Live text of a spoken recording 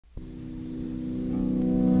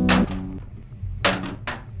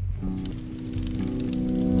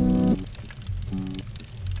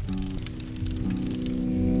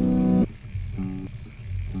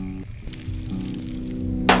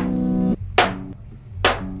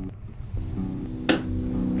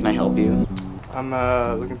Can I help you? I'm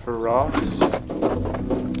looking for rocks.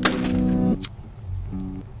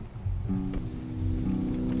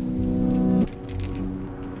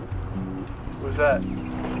 Who's that?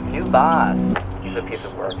 New boss. He's a piece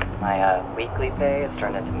of work. My weekly pay is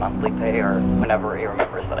turned into monthly pay, or whenever he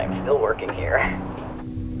remembers that I'm still working here.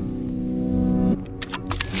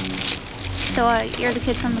 So, you're the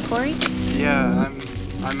kid from the quarry? Yeah,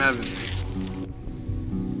 I'm Evan.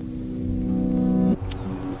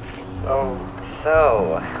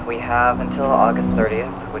 So, we have until August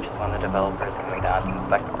 30th, which is when the developer is coming down to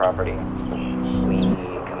inspect the property. We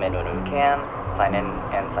come in when we can, sign in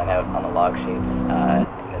and sign out on the log sheets in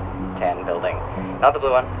this tan building. Not the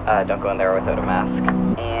blue one. Don't go in there without a mask.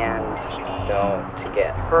 And don't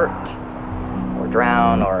get hurt, or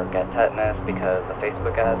drown, or get tetanus, because the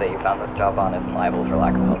Facebook ad that you found this job on isn't liable for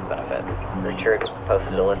lack of health benefits. Richard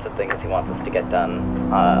posted a list of things he wants us to get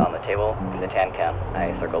done on the table in the tan can.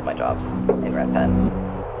 I circled my jobs in red pen.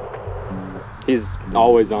 He's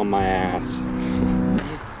always on my ass.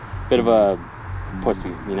 Bit of a pussy,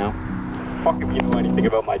 you know? Fuck if you know anything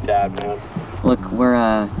about my dad, man. Look,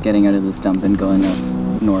 we're getting out of this dump and going up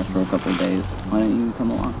north for a couple of days. Why don't you come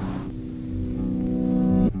along?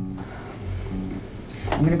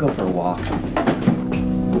 I'm gonna go for a walk.